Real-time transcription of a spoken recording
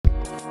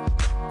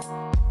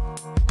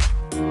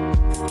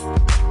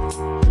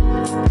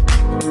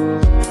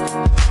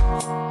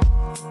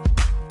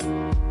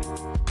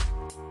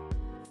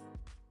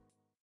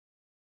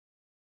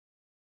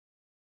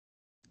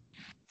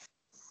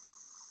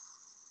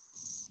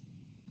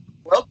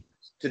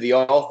to the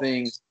All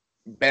Things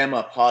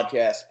Bama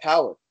podcast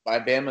powered by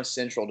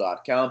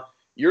BamaCentral.com,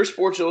 your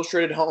Sports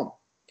Illustrated home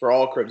for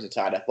all Crimson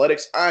Tide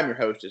athletics. I'm your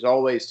host, as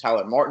always,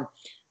 Tyler Martin,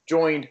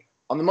 joined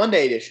on the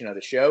Monday edition of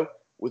the show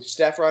with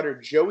staff writer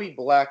Joey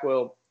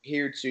Blackwell,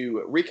 here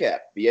to recap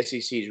the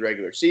SEC's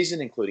regular season,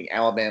 including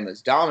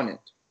Alabama's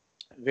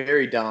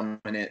very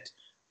dominant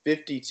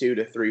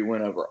 52-3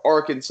 win over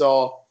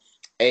Arkansas,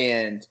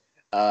 and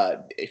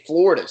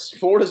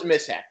Florida's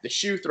mishap, the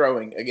shoe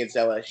throwing against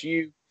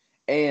LSU,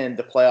 and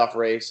the playoff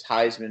race,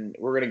 Heisman.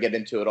 We're going to get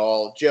into it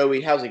all.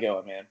 Joey, how's it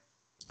going, man?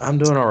 I'm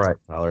doing all right,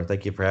 Tyler.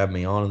 Thank you for having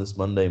me on this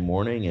Monday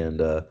morning,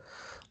 and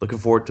looking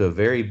forward to a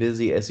very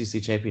busy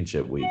SEC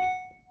championship week.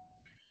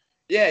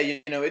 Yeah,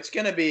 it's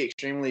going to be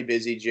extremely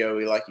busy,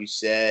 Joey, like you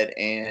said.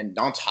 And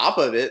on top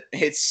of it,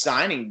 it's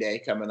signing day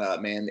coming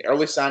up, man. The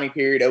early signing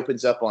period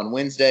opens up on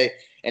Wednesday,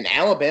 and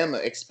Alabama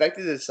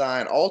expected to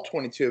sign all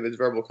 22 of its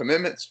verbal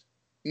commitments.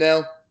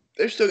 Now,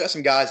 they've still got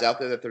some guys out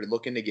there that they're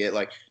looking to get,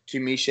 like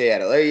Tumishe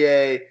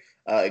Adeleye,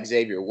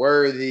 Xavier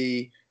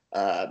Worthy,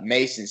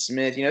 Mason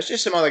Smith. It's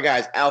just some other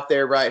guys out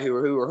there, right, who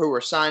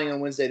are signing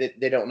on Wednesday that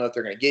they don't know if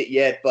they're going to get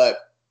yet. But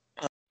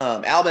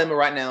Alabama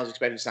right now is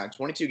expected to sign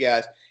 22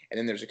 guys, and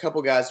then there's a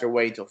couple guys that are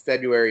waiting until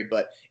February.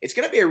 But it's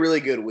going to be a really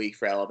good week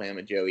for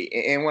Alabama, Joey.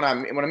 And what I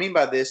mean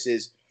by this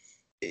is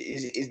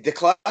the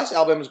class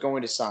Alabama's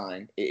going to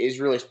sign is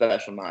really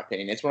special in my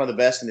opinion. It's one of the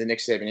best in the Nick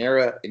Saban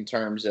era in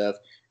terms of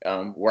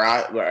where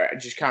I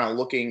just kind of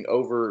looking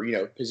over,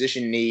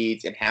 position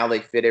needs and how they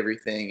fit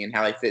everything and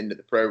how they fit into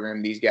the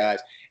program, these guys.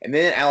 And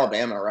then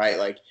Alabama, right?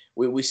 Like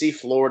we see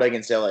Florida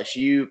against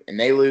LSU and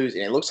they lose,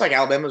 and it looks like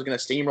Alabama's going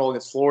to steamroll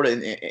against Florida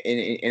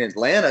in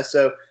Atlanta.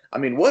 So, I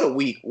mean, what a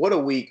week. What a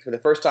week for the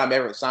first time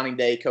ever, signing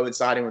day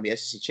coinciding with the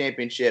SEC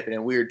championship and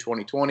in weird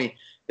 2020.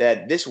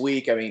 That this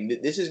week, I mean,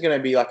 this is going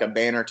to be like a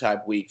banner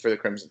type week for the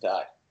Crimson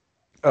Tide.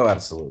 Oh,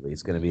 absolutely.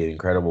 It's going to be an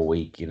incredible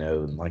week,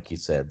 and like you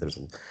said,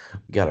 we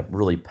got a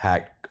really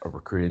packed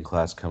recruiting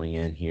class coming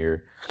in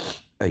here.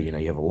 You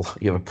have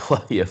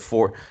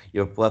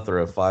a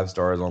plethora of 5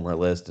 stars on their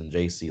list, and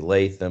J.C.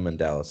 Latham and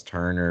Dallas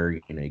Turner.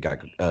 You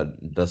got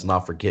let's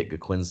not forget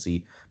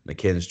Quincy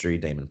McKinstry,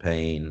 Damon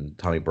Payne, and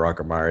Tommy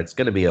Brockermeyer. It's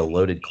going to be a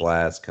loaded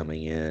class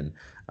coming in.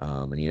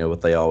 And you know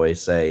what they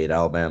always say at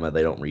Alabama,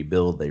 they don't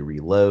rebuild, they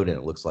reload, and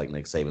it looks like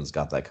Nick Saban's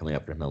got that coming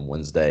up for him on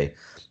Wednesday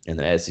in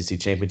the SEC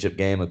championship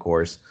game. Of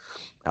course,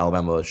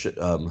 Alabama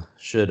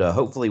should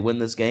hopefully win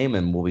this game,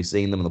 and we'll be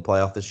seeing them in the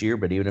playoff this year.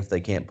 But even if they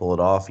can't pull it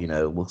off, it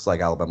looks like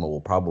Alabama will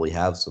probably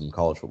have some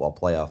college football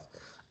playoff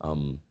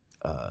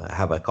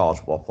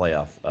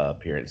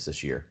appearance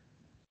this year.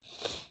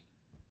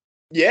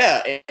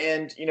 Yeah,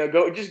 and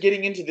just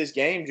getting into this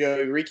game,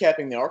 Joe,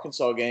 recapping the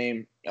Arkansas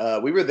game,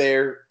 we were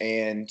there,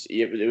 and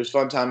it was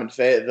fun time in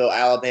Fayetteville,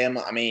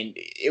 Alabama. I mean,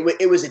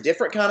 it was a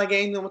different kind of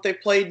game than what they've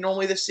played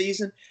normally this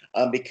season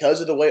because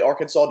of the way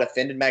Arkansas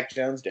defended Mac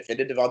Jones,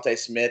 defended Devontae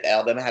Smith.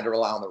 Alabama had to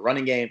rely on the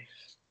running game.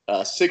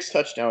 6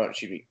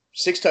 touchdowns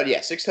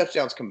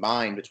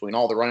combined between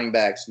all the running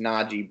backs,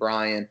 Najee,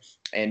 Bryan,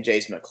 and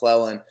Jace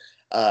McClellan.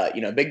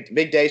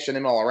 Big days for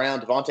them all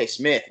around. Devontae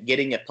Smith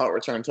getting a punt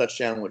return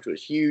touchdown, which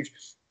was huge.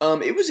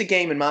 It was a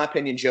game, in my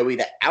opinion, Joey,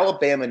 that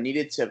Alabama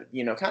needed to,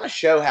 kind of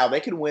show how they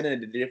could win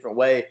in a different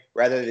way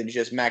rather than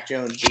just Mac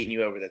Jones beating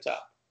you over the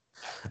top.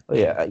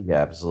 Yeah,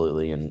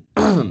 absolutely. And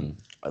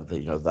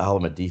the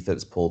Alabama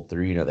defense pulled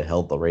through. They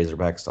held the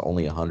Razorbacks to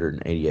only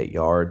 188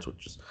 yards,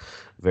 which is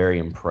very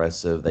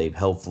impressive. They've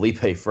held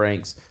Felipe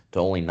Franks to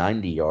only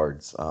 90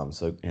 yards.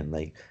 And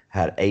they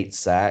had 8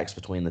 sacks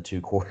between the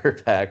two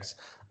quarterbacks.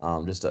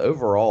 Just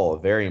overall a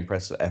very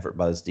impressive effort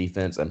by this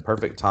defense, and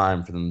perfect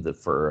time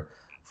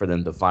for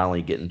them to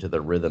finally get into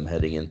the rhythm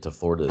heading into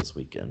Florida this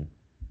weekend.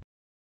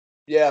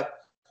 Yeah.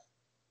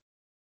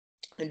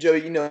 And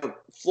Joey,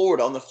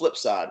 Florida on the flip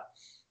side,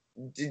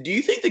 do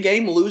you think the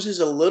game loses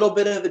a little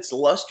bit of its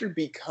luster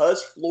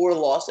because Florida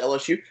lost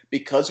LSU,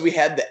 because we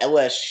had the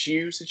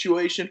LSU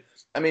situation?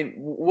 I mean,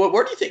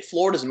 where do you think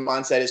Florida's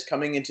mindset is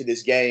coming into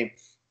this game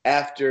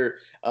after,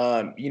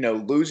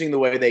 losing the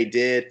way they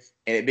did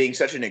and it being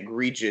such an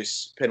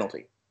egregious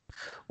penalty?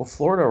 Well,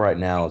 Florida right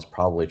now is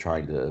probably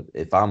trying to,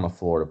 if I'm a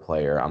Florida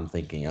player, I'm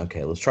thinking,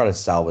 okay, let's try to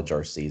salvage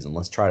our season.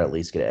 Let's try to at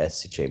least get an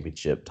SEC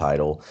championship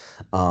title.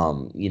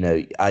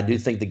 I do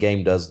think the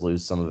game does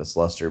lose some of its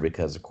luster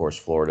because, of course,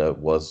 Florida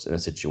was in a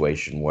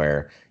situation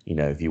where,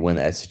 if you win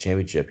the SEC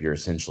championship, you're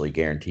essentially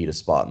guaranteed a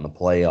spot in the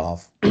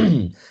playoff.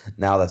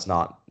 Now that's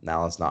not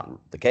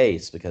the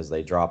case because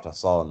they dropped. I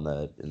saw in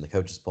the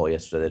coaches poll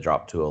yesterday, they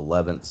dropped to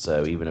 11th.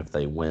 So even if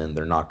they win,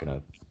 they're not going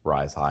to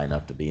rise high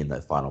enough to be in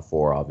that Final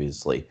Four,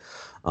 obviously.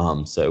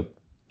 So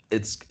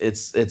it's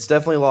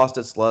definitely lost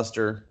its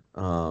luster.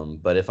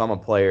 But if I'm a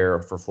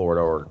player for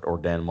Florida or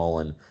Dan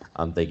Mullen,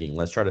 I'm thinking,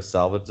 let's try to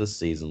salvage this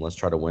season. Let's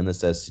try to win this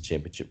SEC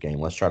championship game.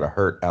 Let's try to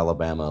hurt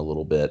Alabama a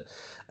little bit,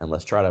 and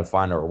let's try to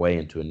find our way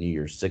into a New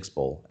Year's Six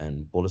Bowl.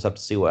 And we'll just have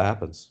to see what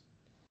happens.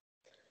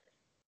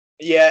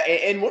 Yeah,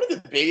 and one of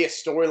the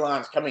biggest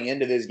storylines coming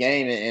into this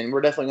game, and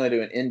we're definitely going to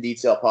do an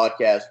in-detail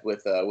podcast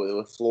with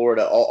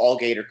Florida, all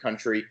Gator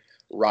country,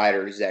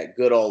 writers at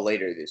Goodall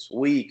later this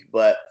week.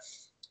 But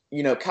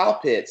Kyle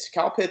Pitts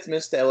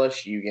missed the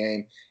LSU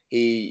game.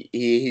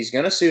 He's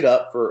going to suit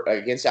up for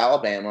against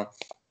Alabama,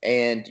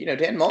 and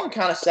Dan Mullen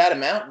kind of sat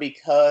him out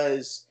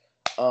because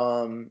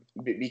it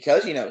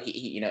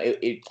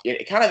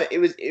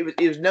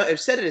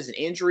was said it as an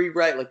injury,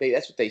 right? Like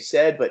that's what they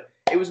said, but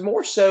it was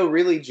more so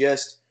really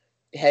just,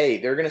 hey,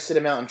 they're going to sit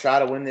him out and try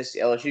to win this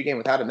LSU game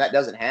without him. That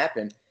doesn't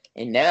happen.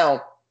 And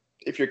now,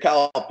 if you're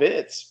Kyle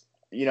Pitts,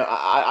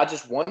 I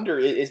just wonder,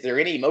 is there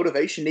any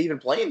motivation to even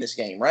play in this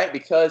game, right?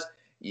 Because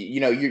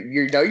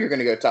you're going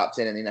to go top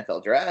 10 in the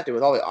NFL draft, and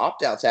with all the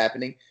opt-outs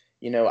happening,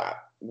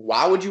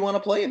 why would you want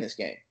to play in this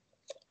game?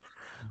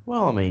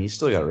 Well, I mean, you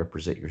still got to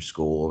represent your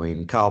school. I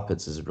mean, Kyle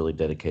Pitts is really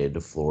dedicated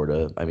to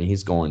Florida. I mean,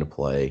 he's going to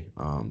play.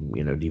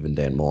 Even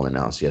Dan Mullen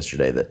announced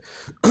yesterday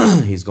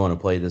that he's going to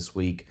play this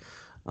week.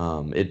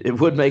 It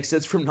would make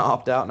sense for him to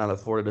opt out now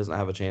that Florida doesn't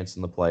have a chance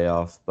in the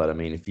playoff. But, I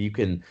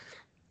mean,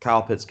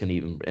 Kyle Pitts can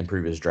even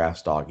improve his draft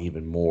stock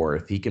even more.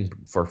 If he can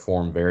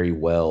perform very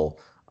well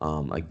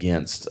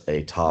against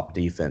a top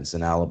defense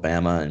in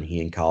Alabama, and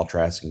he and Kyle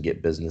Trask can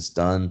get business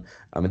done,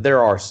 I mean,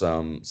 there are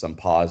some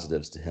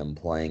positives to him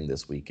playing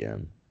this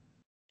weekend.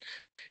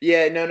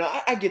 Yeah, no,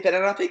 I get that,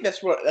 and I think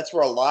that's where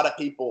a lot of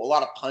people, a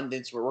lot of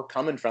pundits, where we're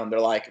coming from.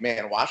 They're like,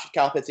 man, why should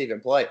Kyle Pitts even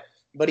play?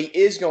 But he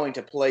is going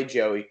to play,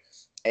 Joey.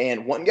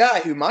 And one guy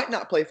who might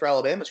not play for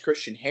Alabama is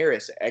Christian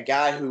Harris, a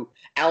guy who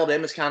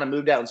Alabama's kind of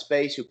moved out in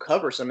space, who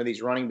covers some of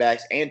these running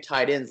backs and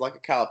tight ends like a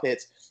Kyle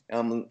Pitts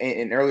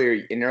in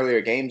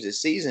earlier games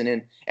this season.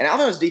 And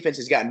Alabama's defense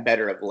has gotten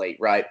better of late,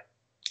 right?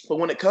 But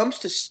when it comes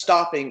to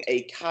stopping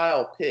a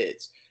Kyle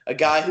Pitts, a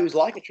guy who's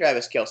like a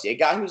Travis Kelce, a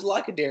guy who's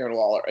like a Darren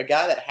Waller, a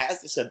guy that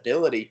has this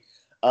ability,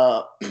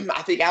 I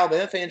think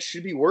Alabama fans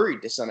should be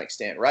worried to some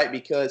extent, right?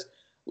 Because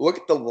look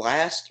at the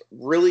last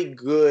really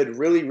good,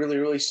 really, really,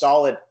 really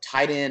solid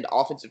tight end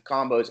offensive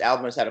combos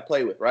Alabama's had to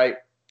play with, right?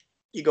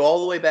 You go all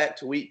the way back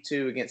to week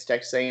 2 against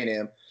Texas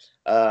A&M.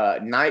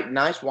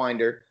 Nice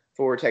Winder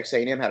for Texas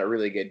A&M had a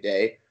really good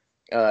day.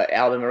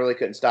 Alabama really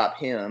couldn't stop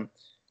him.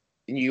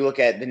 And you look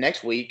at the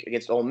next week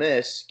against Ole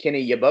Miss,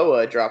 Kenny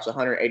Yeboah drops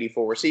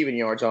 184 receiving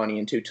yards on you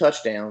and 2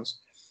 touchdowns.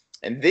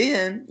 And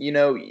then,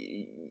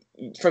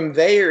 from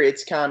there,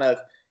 it's kind of,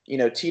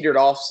 teetered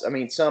off. I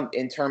mean, some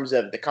in terms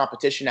of the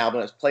competition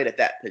Alabama's played at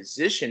that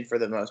position for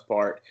the most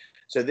part.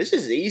 So this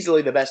is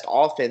easily the best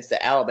offense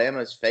that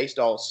Alabama's faced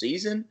all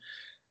season.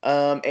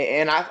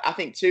 And I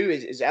think, too,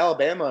 is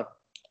Alabama,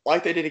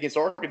 like they did against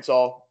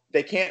Arkansas,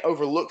 they can't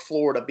overlook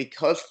Florida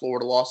because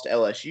Florida lost to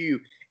LSU.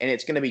 And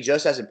it's going to be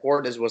just as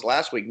important as it was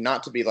last week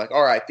not to be like,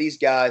 all right, these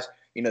guys,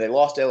 they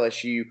lost to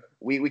LSU.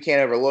 We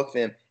can't overlook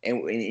them.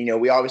 And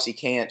we obviously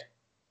can't,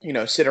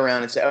 sit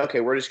around and say, okay,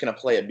 we're just going to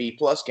play a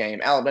B-plus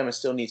game. Alabama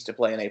still needs to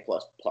play an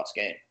A-plus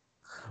game.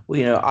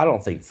 Well, I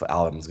don't think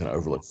Alabama's going to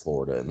overlook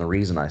Florida. And the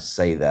reason I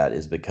say that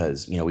is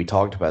because, we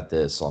talked about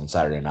this on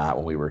Saturday night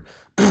when we were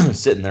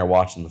sitting there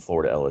watching the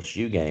Florida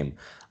LSU game.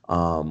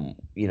 I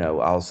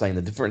was saying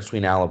the difference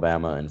between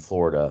Alabama and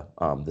Florida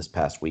this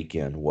past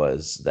weekend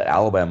was that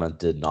Alabama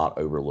did not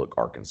overlook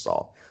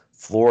Arkansas.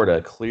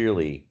 Florida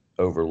clearly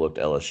overlooked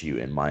LSU,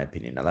 in my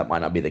opinion. Now, that might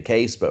not be the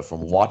case, but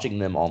from watching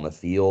them on the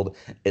field,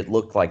 it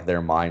looked like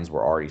their minds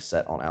were already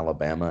set on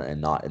Alabama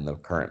and not in the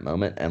current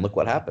moment. And look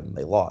what happened.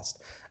 They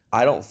lost.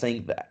 I don't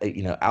think that,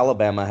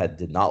 Alabama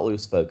did not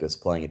lose focus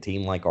playing a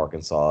team like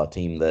Arkansas, a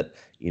team that,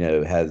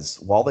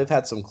 while they've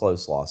had some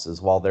close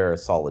losses, while they're a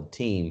solid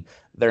team,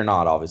 they're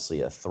not obviously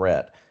a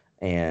threat.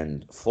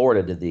 And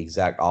Florida did the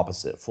exact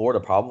opposite. Florida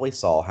probably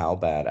saw how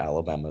bad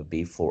Alabama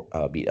beat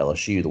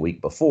LSU the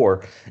week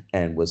before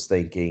and was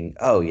thinking,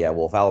 oh, yeah,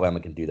 well, if Alabama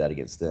can do that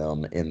against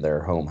them in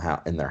their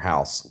in their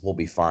house, we'll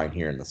be fine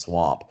here in the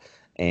swamp.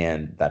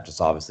 And that just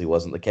obviously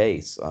wasn't the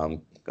case.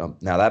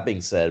 Now, that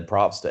being said,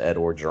 props to Ed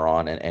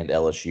Orgeron and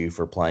LSU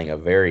for playing a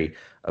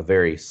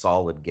very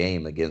solid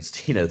game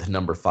against, the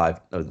number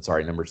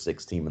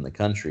 6 team in the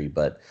country.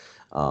 But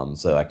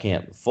so I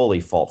can't fully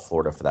fault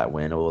Florida for that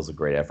win. It was a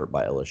great effort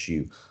by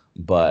LSU.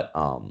 But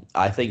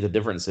I think the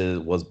difference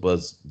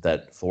was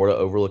that Florida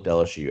overlooked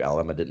LSU.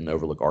 Alabama didn't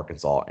overlook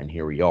Arkansas, and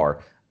here we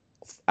are.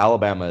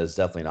 Alabama is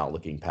definitely not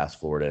looking past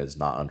Florida, is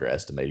not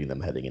underestimating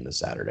them heading into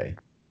Saturday.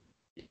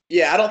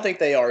 Yeah, I don't think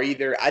they are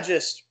either.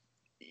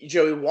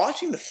 Joey,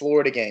 watching the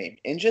Florida game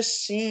and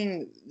just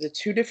seeing the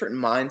two different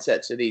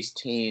mindsets of these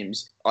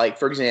teams, like,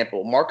 for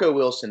example, Marco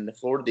Wilson, the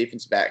Florida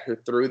defensive back who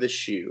threw the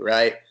shoe,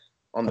 right,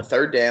 on the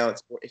third down,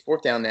 it's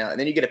fourth down now, and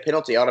then you get a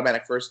penalty,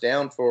 automatic first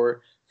down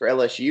for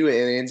LSU, and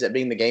it ends up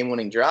being the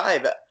game-winning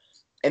drive.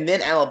 And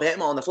then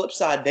Alabama, on the flip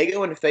side, they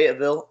go into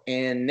Fayetteville,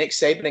 and Nick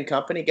Saban and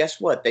company,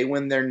 guess what? They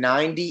win their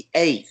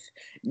 98th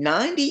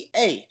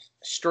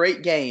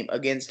straight game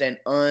against an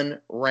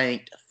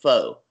unranked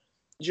foe.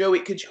 Joey,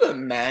 could you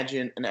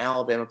imagine an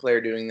Alabama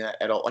player doing that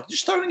at all? Like,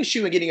 just throwing a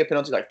shoe and getting a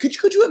penalty. Like,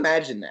 could you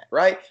imagine that,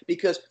 right?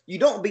 Because you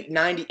don't beat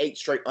 98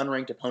 straight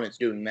unranked opponents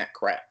doing that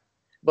crap.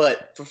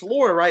 But for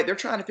Florida, right, they're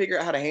trying to figure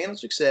out how to handle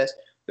success.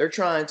 They're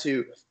trying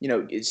to,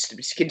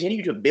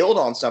 continue to build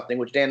on something,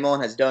 which Dan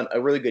Mullen has done a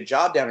really good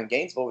job down in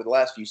Gainesville over the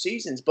last few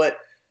seasons. But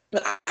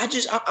But I'm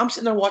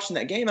sitting there watching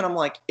that game, and I'm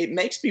like, it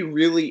makes me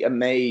really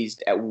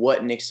amazed at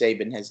what Nick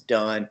Saban has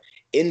done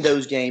in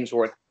those games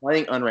where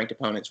playing unranked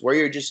opponents, where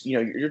you're just,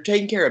 you're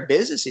taking care of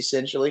business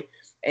essentially.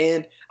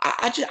 And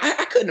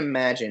I couldn't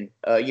imagine,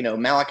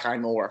 Malachi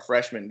Moore, a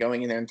freshman,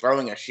 going in there and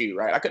throwing a shoe,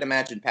 right? I couldn't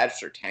imagine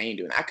Patrick Surtain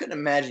doing that. I couldn't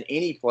imagine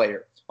any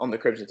player on the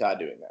Crimson Tide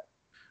doing that.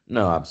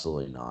 No,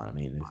 absolutely not. I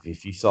mean,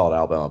 if you saw an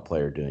Alabama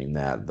player doing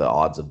that, the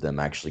odds of them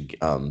actually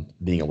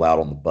being allowed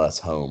on the bus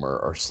home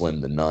are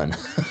slim to none.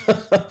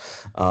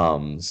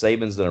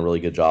 Saban's done a really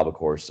good job, of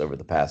course, over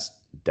the past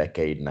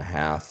decade and a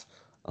half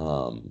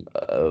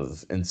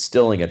of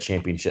instilling a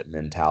championship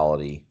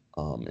mentality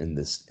in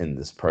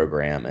this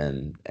program,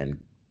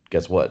 and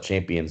guess what?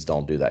 Champions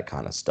don't do that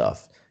kind of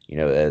stuff.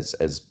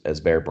 As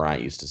Bear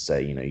Bryant used to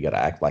say, you got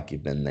to act like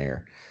you've been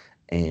there.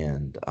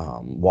 And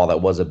while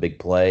that was a big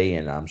play,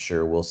 and I'm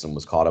sure Wilson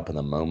was caught up in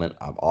the moment,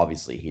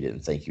 obviously he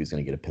didn't think he was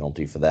going to get a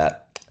penalty for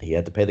that. He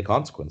had to pay the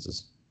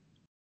consequences.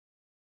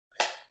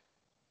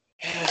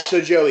 So,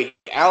 Joey,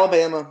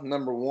 Alabama,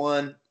 number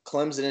 1,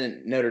 Clemson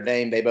and Notre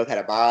Dame, they both had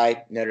a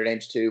bye. Notre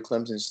Dame's 2,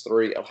 Clemson's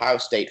 3, Ohio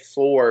State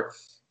 4,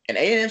 and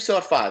A&M still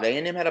had 5.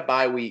 A&M had a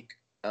bye week.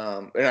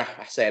 I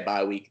say a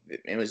bye week.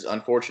 It was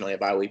unfortunately a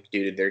bye week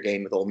due to their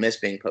game with Ole Miss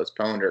being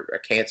postponed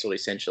or canceled,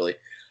 essentially.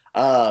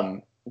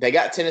 They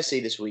got Tennessee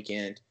this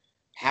weekend.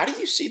 How do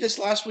you see this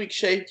last week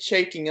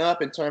shaking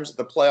up in terms of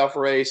the playoff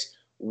race?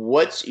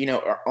 What's,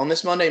 on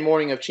this Monday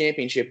morning of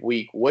championship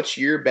week, what's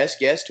your best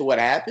guess to what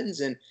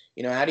happens? And,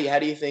 how do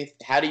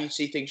you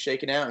see things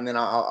shaking out? And then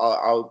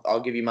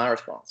I'll give you my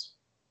response.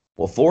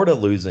 Well, Florida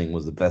losing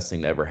was the best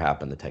thing to ever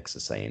happen to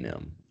Texas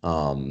A&M.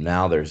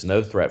 Now there's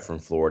no threat from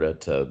Florida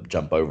to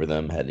jump over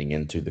them heading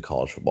into the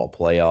college football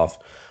playoff.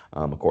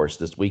 Of course,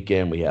 this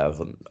weekend we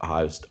have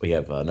Ohio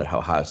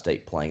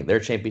State playing their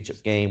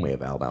championship game. We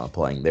have Alabama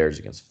playing theirs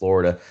against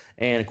Florida,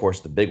 and of course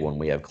the big one,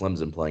 we have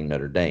Clemson playing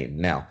Notre Dame.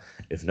 Now,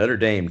 if Notre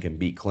Dame can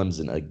beat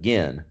Clemson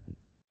again,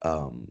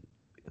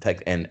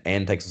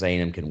 and Texas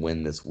A&M can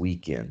win this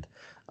weekend,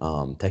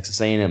 Texas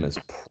A&M is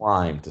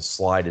primed to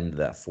slide into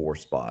that 4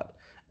 spot.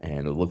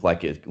 And it looks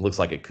like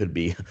it could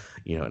be,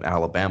 an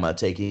Alabama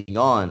taking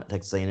on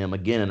Texas A&M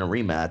again in a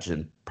rematch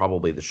and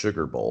probably the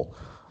Sugar Bowl.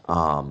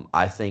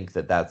 I think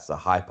that's a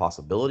high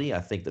possibility. I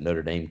think that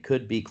Notre Dame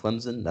could beat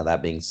Clemson. Now,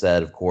 that being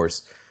said, of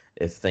course,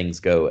 if things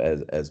go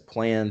as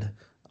planned,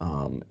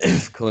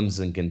 if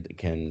Clemson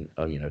can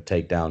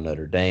take down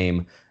Notre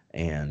Dame,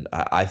 and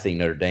I think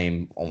Notre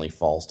Dame only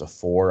falls to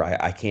 4.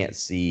 I can't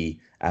see,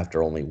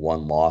 after only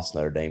 1 loss,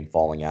 Notre Dame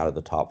falling out of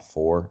the top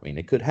 4. I mean,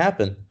 it could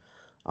happen.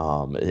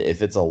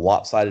 If it's a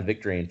lopsided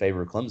victory in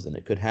favor of Clemson,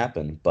 it could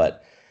happen.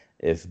 But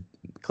if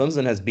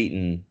Clemson has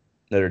beaten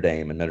Notre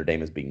Dame and Notre Dame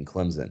has beaten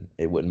Clemson,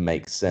 it wouldn't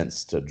make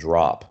sense to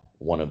drop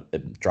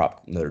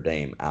Notre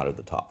Dame out of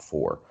the top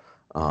 4.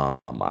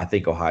 I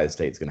think Ohio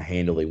State's going to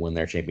handily win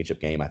their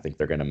championship game. I think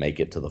they're going to make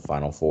it to the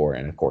Final Four,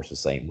 and of course the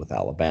same with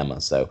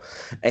Alabama. So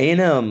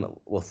A&M,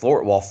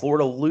 while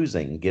Florida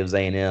losing gives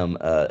A&M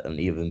an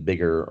even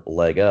bigger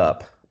leg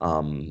up.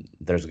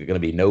 There's going to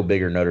be no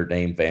bigger Notre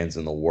Dame fans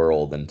in the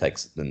world than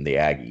the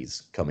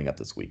Aggies coming up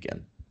this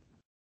weekend.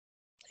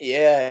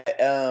 Yeah,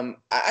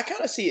 I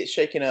kind of see it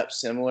shaking up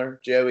similar,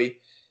 Joey.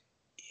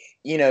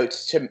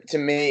 To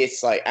me,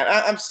 it's like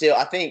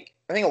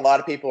I think a lot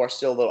of people are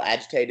still a little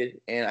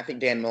agitated, and I think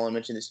Dan Mullen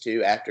mentioned this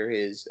too after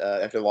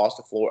the loss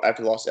to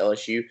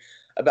LSU,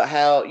 about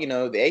how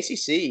the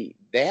ACC,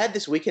 they had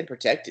this weekend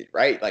protected,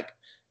 right? Like,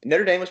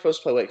 Notre Dame was supposed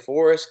to play Wake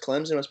Forest.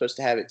 Clemson was supposed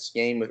to have its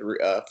game with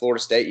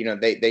Florida State.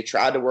 They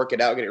tried to work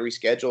it out, get it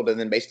rescheduled, and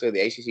then basically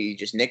the ACC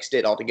just nixed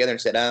it altogether and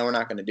said, "Oh, we're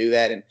not going to do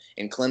that." And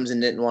Clemson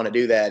didn't want to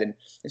do that, and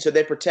so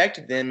they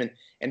protected them.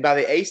 And by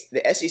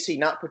the SEC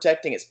not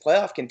protecting its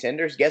playoff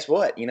contenders, guess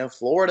what?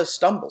 Florida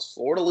stumbles.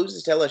 Florida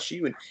loses to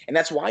LSU, and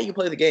that's why you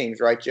play the games,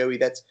 right, Joey?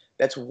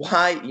 That's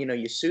why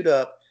you suit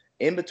up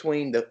in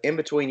between the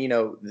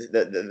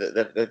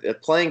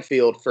playing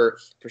field for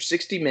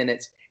 60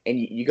 minutes. And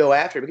you go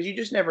after it because you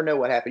just never know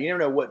what happened. You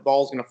never know what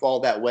ball's going to fall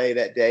that way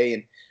that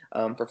day.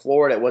 And for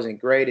Florida, it wasn't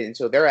great, and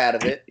so they're out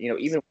of it.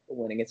 Even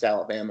winning against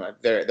Alabama,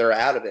 they're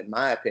out of it, in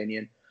my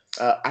opinion.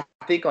 I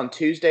think on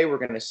Tuesday we're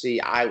going to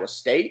see Iowa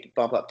State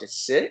bump up to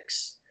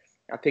 6.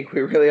 I think we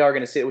really are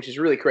going to see it, which is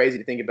really crazy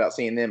to think about,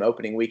 seeing them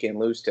opening weekend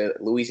lose to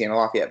Louisiana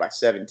Lafayette by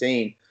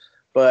 17.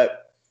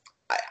 But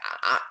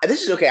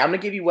this is okay. I'm going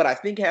to give you what I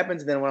think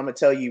happens, and then I'm going to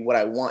tell you what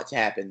I want to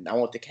happen. I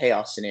want the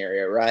chaos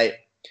scenario, right?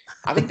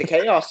 I think the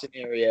chaos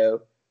scenario,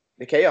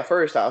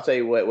 first, I'll tell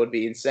you what would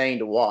be insane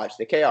to watch.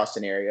 The chaos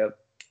scenario: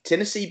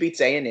 Tennessee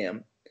beats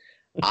A&M,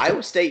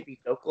 Iowa State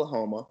beats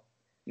Oklahoma,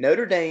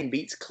 Notre Dame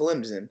beats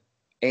Clemson,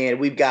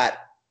 and we've got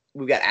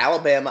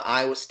Alabama,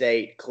 Iowa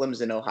State,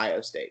 Clemson,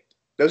 Ohio State.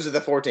 Those are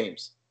the 4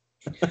 teams.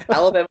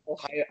 Alabama,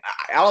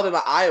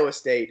 Iowa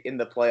State in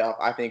the playoff,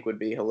 I think, would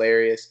be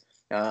hilarious.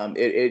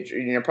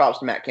 Props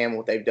to Matt Campbell,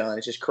 what they've done.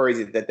 It's just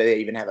crazy that they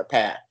even have a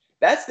path.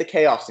 That's the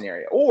chaos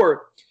scenario.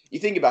 Or you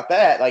think about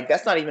that, like,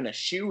 that's not even a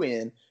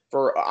shoe-in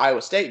for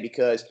Iowa State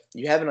because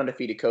you have an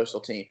undefeated Coastal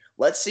team.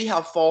 Let's see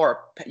how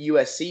far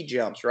USC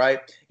jumps, right?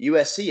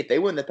 USC, if they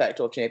win the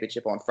Pac-12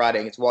 championship on Friday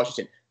against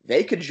Washington,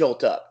 they could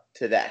jolt up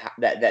to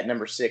that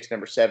number 6,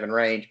 number 7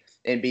 range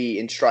and be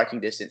in striking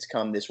distance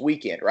come this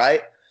weekend,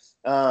 right?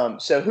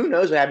 So who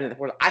knows what happens in the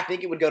fourth? I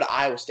think it would go to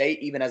Iowa State,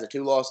 even as a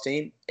 2-loss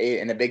team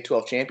and a Big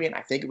 12 champion.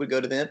 I think it would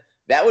go to them.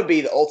 That would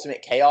be the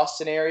ultimate chaos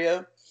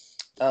scenario.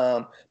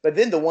 But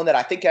then the one that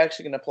I think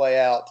actually going to play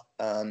out,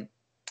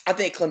 I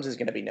think Clemson's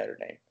going to be Notre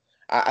Dame.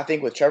 I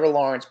think with Trevor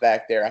Lawrence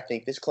back there, I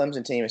think this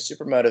Clemson team is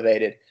super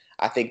motivated.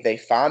 I think they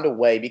find a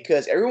way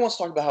because everyone's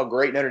talking about how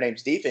great Notre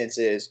Dame's defense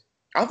is.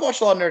 I've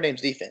watched a lot of Notre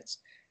Dame's defense.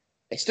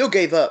 They still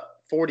gave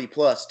up 40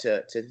 plus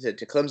to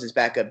Clemson's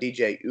backup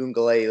DJ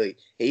Uiagalelei.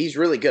 He's a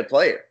really good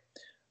player,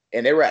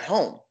 and they were at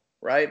home,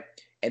 right?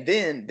 And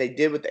then they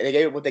did what they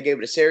gave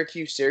it to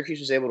Syracuse. Syracuse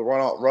was able to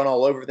run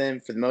all over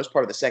them for the most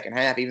part of the second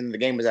half, even though the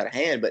game was out of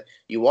hand. But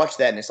you watch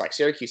that, and it's like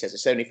Syracuse has a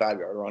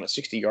 75-yard run, a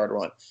 60-yard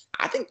run.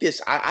 I think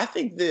this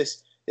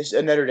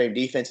Notre Dame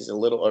defense is a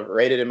little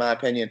overrated in my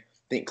opinion.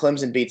 I think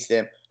Clemson beats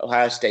them,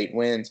 Ohio State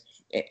wins,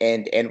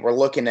 and we're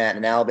looking at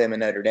an Alabama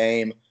Notre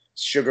Dame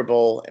Sugar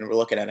Bowl, and we're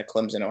looking at a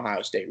Clemson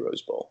Ohio State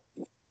Rose Bowl.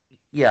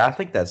 Yeah, I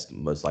think that's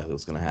most likely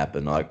what's going to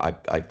happen.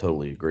 I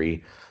totally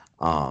agree.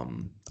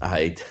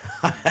 I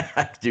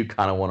I do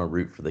kind of want to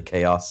root for the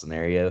chaos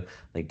scenario.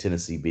 I think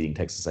Tennessee beating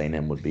Texas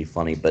A&M would be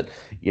funny, but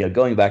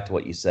going back to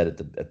what you said at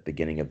the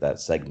beginning of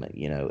that segment,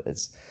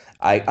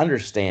 I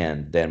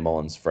understand Dan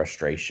Mullen's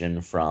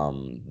frustration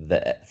from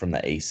the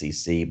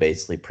ACC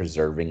basically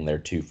preserving their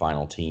 2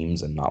 final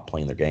teams and not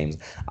playing their games.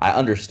 I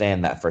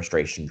understand that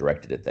frustration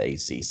directed at the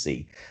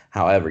ACC.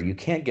 However, you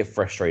can't get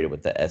frustrated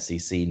with the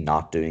SEC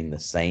not doing the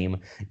same.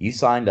 You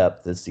signed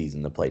up this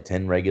season to play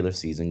 10 regular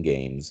season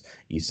games.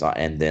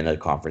 And then a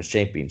conference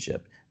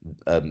championship.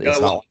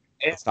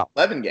 It's not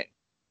 11 games.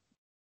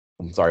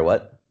 I'm sorry,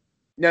 what?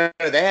 No,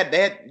 they had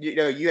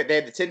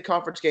the 10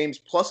 conference games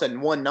plus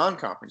 1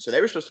 non-conference, so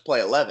they were supposed to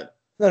play 11.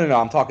 No.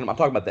 I'm talking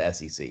about the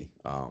SEC.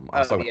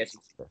 The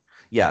SEC.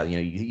 Yeah,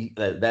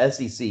 the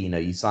SEC.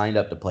 You signed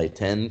up to play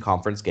 10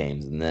 conference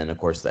games, and then of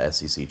course the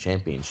SEC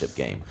championship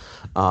game.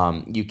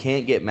 You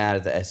can't get mad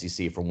at the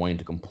SEC for wanting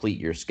to complete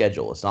your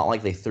schedule. It's not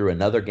like they threw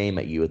another game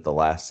at you at the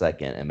last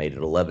second and made it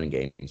 11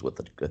 games with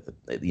the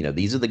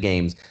these are the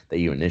games that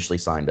you initially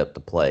signed up to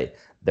play.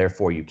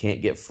 Therefore, you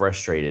can't get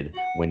frustrated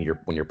when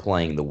you're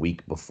playing the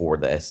week before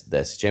the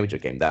SEC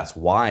championship game. That's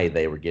why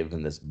they were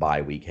given this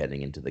bye week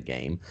heading into the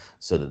game,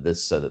 so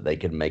that they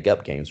could make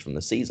up games from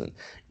the season.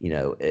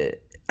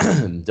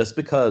 Just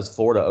because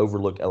Florida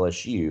overlooked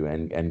LSU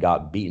and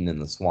got beaten in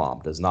the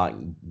swamp does not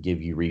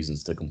give you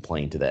reasons to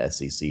complain to the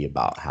SEC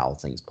about how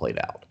things played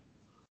out.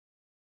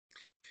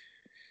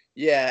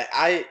 Yeah,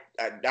 I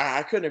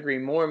couldn't agree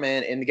more,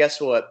 man. And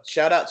guess what?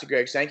 Shout out to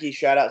Greg Sankey.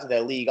 Shout out to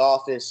that league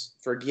office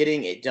for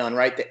getting it done,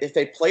 right? If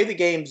they play the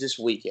games this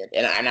weekend,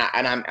 and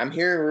I'm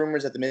hearing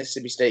rumors that the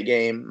Mississippi State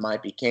game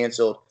might be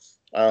canceled.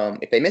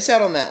 If they miss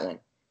out on that one,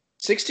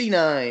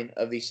 69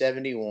 of the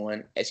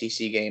 71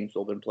 SEC games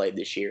will have been played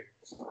this year.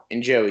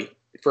 And Joey,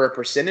 for a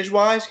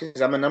percentage-wise,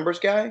 because I'm a numbers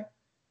guy,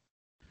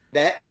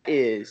 that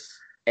is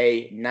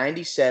a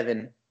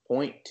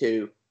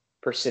 97.2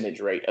 percentage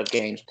rate of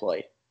games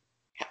played.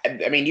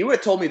 I mean, you would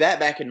have told me that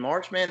back in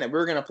March, man, that we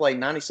were going to play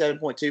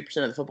 97.2%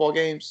 of the football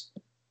games.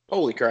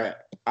 Holy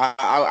crap!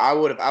 I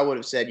would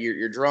have said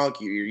you're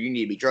drunk. You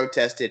need to be drug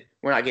tested.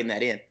 We're not getting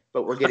that in,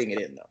 but we're getting it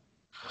in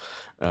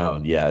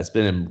though. Yeah, it's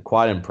been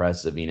quite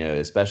impressive,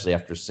 especially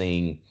after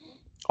seeing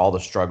all the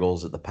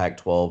struggles that the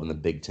Pac-12 and the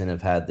Big Ten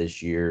have had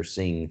this year.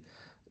 Seeing,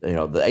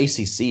 the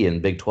ACC and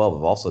Big 12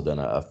 have also done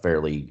a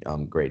fairly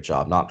great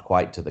job, not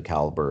quite to the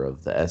caliber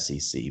of the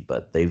SEC,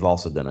 but they've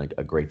also done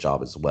a great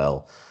job as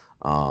well.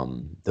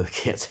 Though I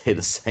can't say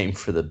the same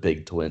for the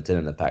Big 10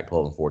 and the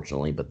Pac-12,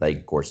 unfortunately, but they,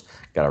 of course,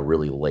 got a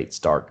really late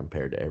start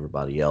compared to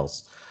everybody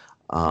else.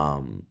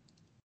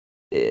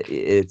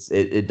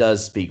 It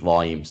does speak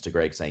volumes to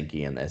Greg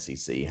Sankey and the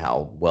SEC,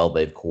 how well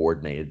they've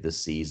coordinated this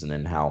season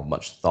and how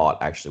much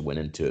thought actually went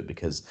into it.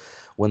 Because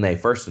when they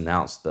first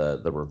announced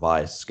the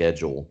revised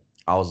schedule,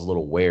 I was a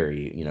little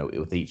wary,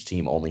 with each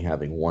team only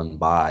having 1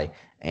 bye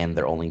and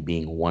there only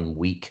being 1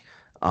 week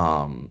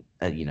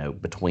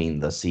between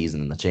the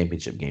season and the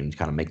championship game to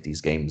kind of make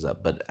these games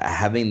up. But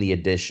having the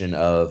addition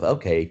of,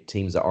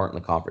 teams that aren't in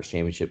the conference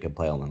championship can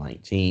play on the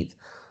 19th,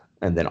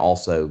 and then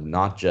also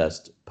not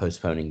just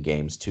postponing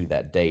games to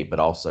that date, but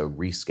also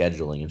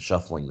rescheduling and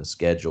shuffling the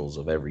schedules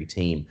of every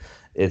team,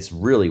 it's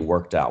really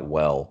worked out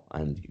well.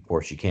 And, of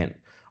course, you can't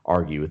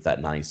argue with that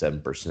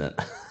 97%.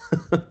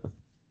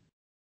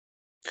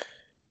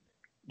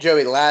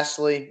 Joey,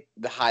 lastly,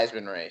 the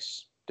Heisman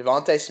race.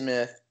 Devontae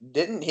Smith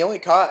he only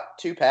caught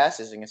 2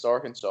 passes against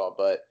Arkansas,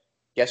 but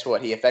guess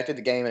what? He affected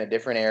the game in a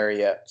different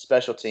area.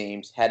 Special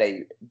teams had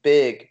a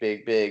big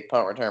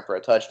punt return for a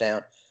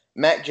touchdown.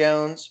 Mac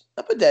Jones,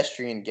 a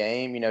pedestrian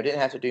game, didn't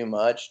have to do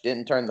much,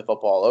 didn't turn the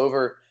football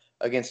over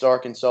against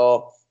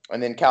Arkansas.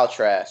 And then Kyle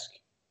Trask,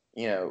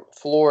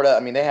 Florida,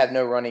 they have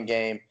no running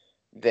game.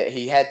 that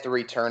he had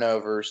 3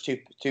 turnovers,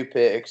 two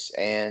picks,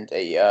 and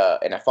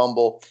a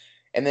fumble.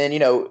 And then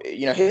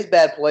his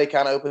bad play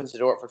kind of opens the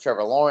door for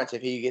Trevor Lawrence.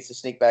 If he gets to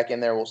sneak back in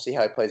there, we'll see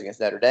how he plays against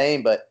Notre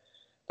Dame. But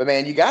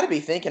man, you got to be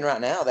thinking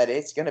right now that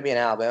it's going to be an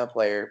Alabama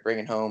player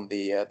bringing home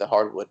the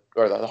hardwood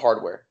or the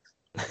hardware.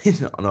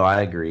 No,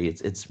 I agree.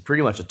 It's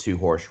pretty much a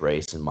two-horse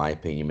race, in my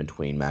opinion,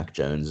 between Mac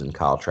Jones and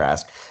Kyle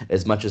Trask.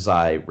 As much as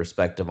I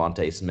respect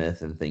DeVonta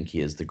Smith and think he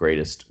is the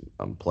greatest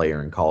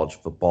player in college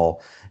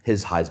football,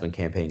 his Heisman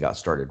campaign got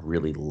started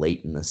really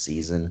late in the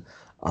season,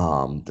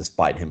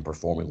 despite him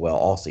performing well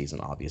all season,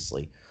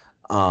 obviously.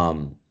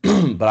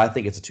 But I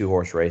think it's a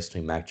two-horse race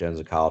between Mac Jones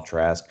and Kyle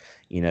Trask.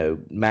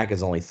 Mac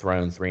has only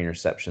thrown 3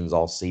 interceptions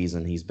all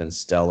season. He's been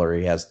stellar.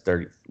 He has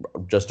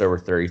just over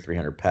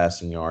 3,300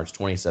 passing yards,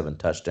 27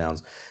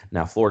 touchdowns.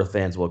 Now, Florida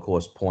fans will, of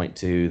course, point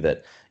to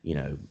that,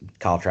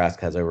 Kyle Trask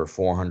has over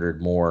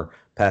 400 more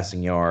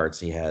passing yards.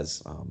 He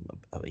has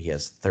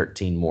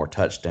 13 more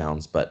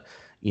touchdowns. But,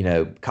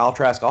 Kyle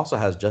Trask also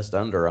has just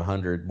under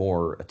 100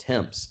 more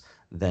attempts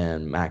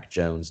than Mac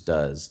Jones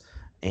does.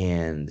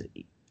 And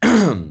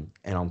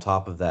and on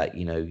top of that,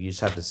 you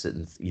just have to sit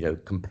and,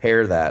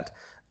 compare that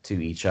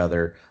to each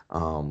other.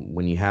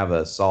 When you have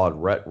a solid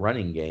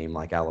running game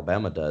like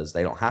Alabama does,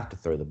 they don't have to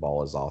throw the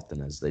ball as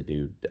often as they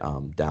do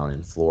down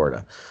in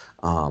Florida.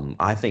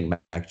 I think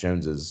Mac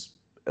Jones is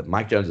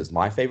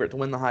my favorite to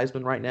win the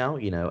Heisman right now,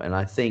 and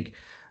I think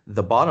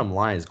the bottom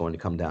line is going to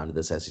come down to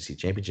this SEC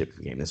championship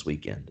game this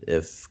weekend.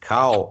 If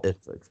Kyle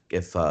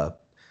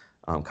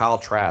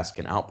Trask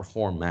can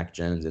outperform Mac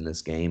Jones in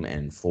this game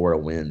and Florida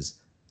wins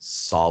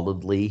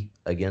solidly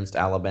against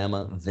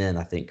Alabama, then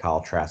I think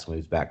Kyle Trask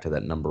moves back to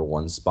that number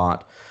 1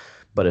 spot.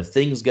 But if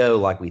things go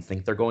like we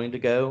think they're going to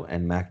go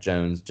and Mac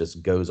Jones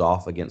just goes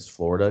off against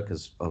Florida,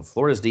 because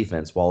Florida's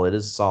defense, while it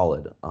is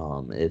solid,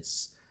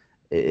 it's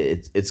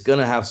going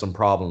to have some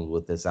problems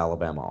with this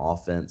Alabama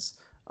offense.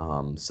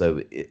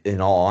 So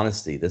in all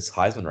honesty, this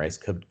Heisman race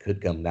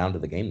could come down to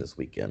the game this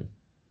weekend.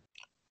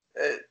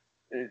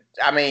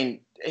 I mean,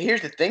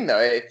 here's the thing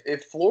though: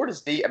 if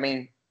Florida's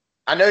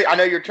I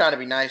know you're trying to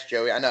be nice,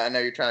 Joey. I know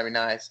you're trying to be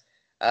nice.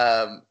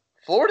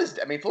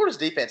 Florida's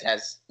defense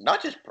has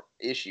not just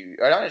issues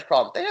or not just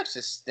problems. They have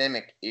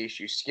systemic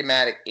issues,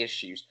 schematic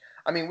issues.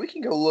 I mean, we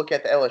can go look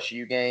at the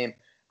LSU game.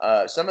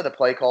 Some of the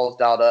play calls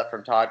dialed up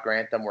from Todd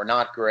Grantham were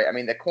not great. I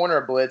mean, the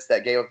corner blitz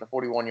that gave up the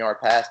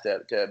 41-yard pass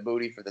to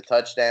Booty for the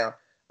touchdown,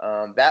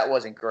 that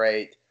wasn't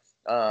great.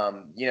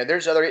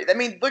 There's other. I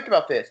mean, look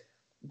about this.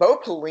 Bo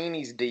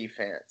Pelini's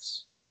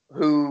defense,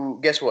 who,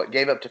 guess what,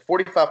 gave up to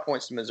 45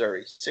 points to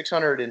Missouri,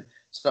 600 and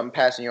something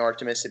passing yards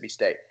to Mississippi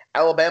State.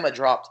 Alabama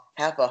dropped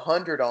half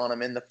 100 on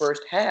them in the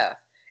first half.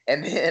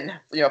 And then,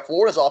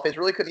 Florida's offense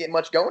really couldn't get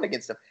much going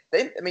against them.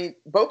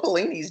 Bo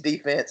Pelini's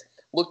defense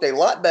looked a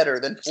lot better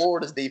than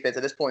Florida's defense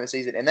at this point in the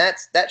season. And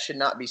that should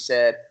not be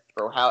said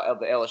for how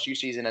the LSU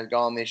season has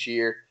gone this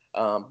year.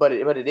 But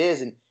it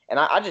is. And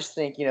I just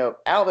think,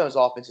 Alabama's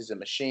offense is a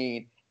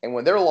machine. And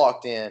when they're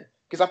locked in,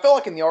 because I felt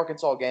like in the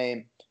Arkansas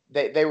game,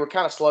 they were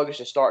kind of sluggish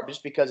to start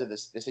just because of the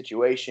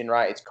situation,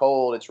 right? It's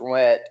cold, it's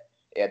wet,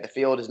 the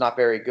field is not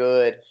very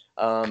good.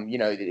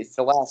 It's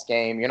the last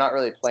game. You're not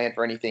really playing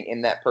for anything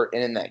in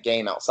that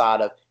game outside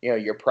of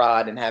your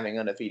pride and having an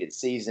undefeated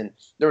season.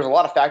 There was a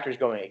lot of factors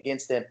going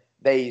against them.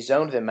 They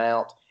zoned them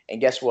out, and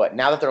guess what?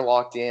 Now that they're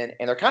locked in,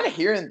 and they're kind of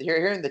hearing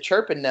the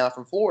chirping now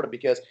from Florida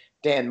because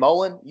Dan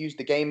Mullen used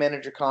the game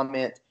manager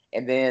comment,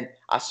 and then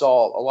I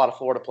saw a lot of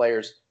Florida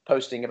players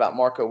posting about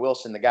Marco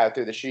Wilson, the guy who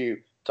threw the shoe,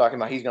 talking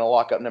about he's going to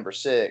lock up number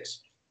 6.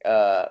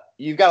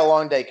 You've got a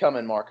long day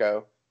coming,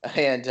 Marco,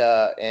 and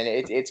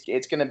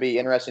it's going to be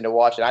interesting to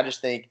watch. And I just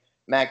think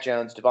Mac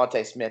Jones,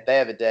 DeVonta Smith, they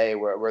have a day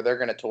where they're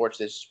going to torch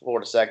this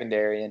Florida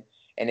secondary, and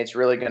it's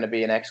really going to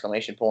be an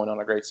exclamation point on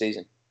a great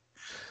season.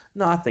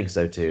 No, I think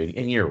so too.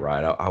 And you're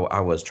right.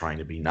 I was trying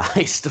to be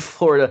nice to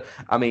Florida.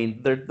 I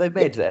mean, they've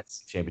made it to that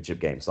championship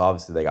game, so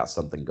obviously they got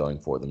something going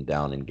for them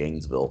down in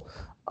Gainesville.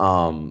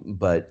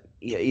 But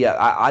yeah,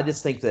 I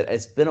just think that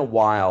it's been a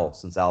while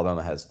since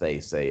Alabama has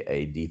faced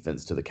a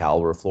defense to the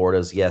caliber of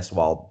Florida's. Yes,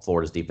 while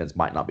Florida's defense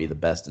might not be the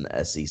best in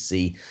the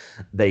SEC,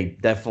 they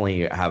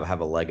definitely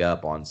have a leg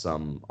up on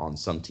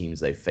some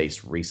teams they've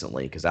faced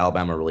recently, because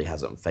Alabama really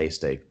hasn't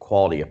faced a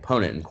quality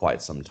opponent in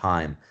quite some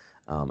time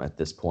at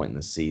this point in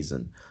the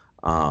season.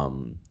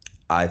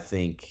 I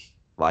think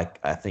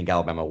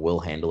Alabama will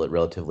handle it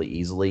relatively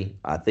easily.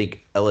 I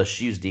think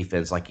LSU's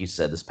defense, like you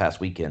said, this past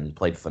weekend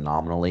played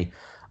phenomenally.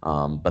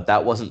 But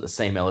that wasn't the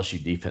same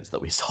LSU defense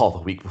that we saw the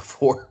week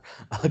before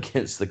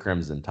against the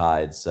Crimson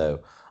Tide.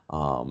 So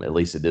at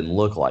least it didn't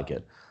look like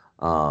it.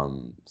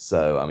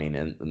 So, I mean,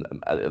 and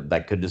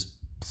that could just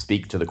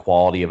speak to the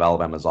quality of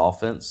Alabama's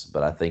offense.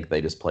 But I think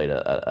they just played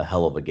a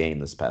hell of a game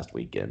this past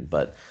weekend.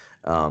 But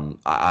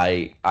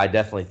I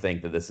definitely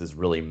think that this is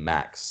really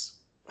Mac's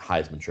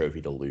Heisman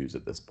Trophy to lose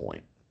at this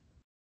point.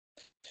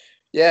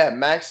 Yeah,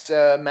 Mac's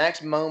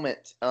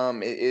moment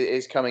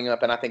is coming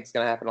up, and I think it's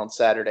going to happen on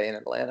Saturday in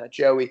Atlanta.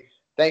 Joey,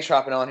 Thanks for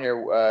hopping on here.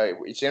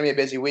 It's going to be a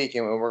busy week,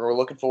 and we're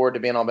looking forward to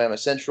being on Bama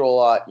Central a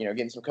lot.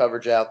 Getting some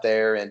coverage out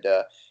there, and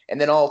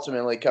then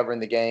ultimately covering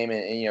the game,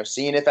 and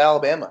seeing if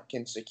Alabama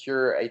can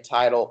secure a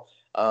title,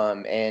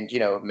 and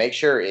make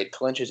sure it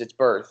clinches its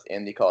berth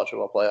in the college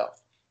football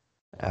playoff.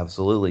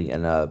 Absolutely.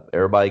 And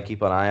everybody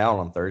keep an eye out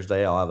on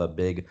Thursday. I'll have a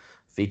big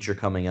feature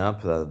coming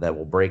up that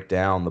will break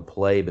down the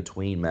play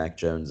between Mac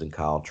Jones and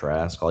Kyle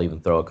Trask. I'll even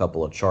throw a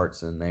couple of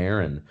charts in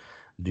there and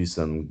do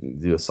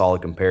a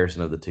solid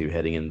comparison of the two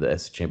heading into the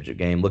SEC championship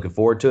game. Looking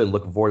forward to it, and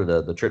looking forward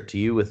to the trip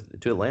to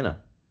Atlanta.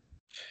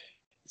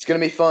 It's going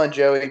to be fun,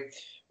 Joey.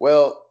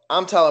 Well,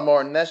 I'm Tyler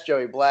Martin. That's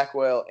Joey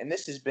Blackwell, and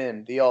this has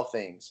been the All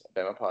Things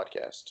Bama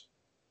Podcast.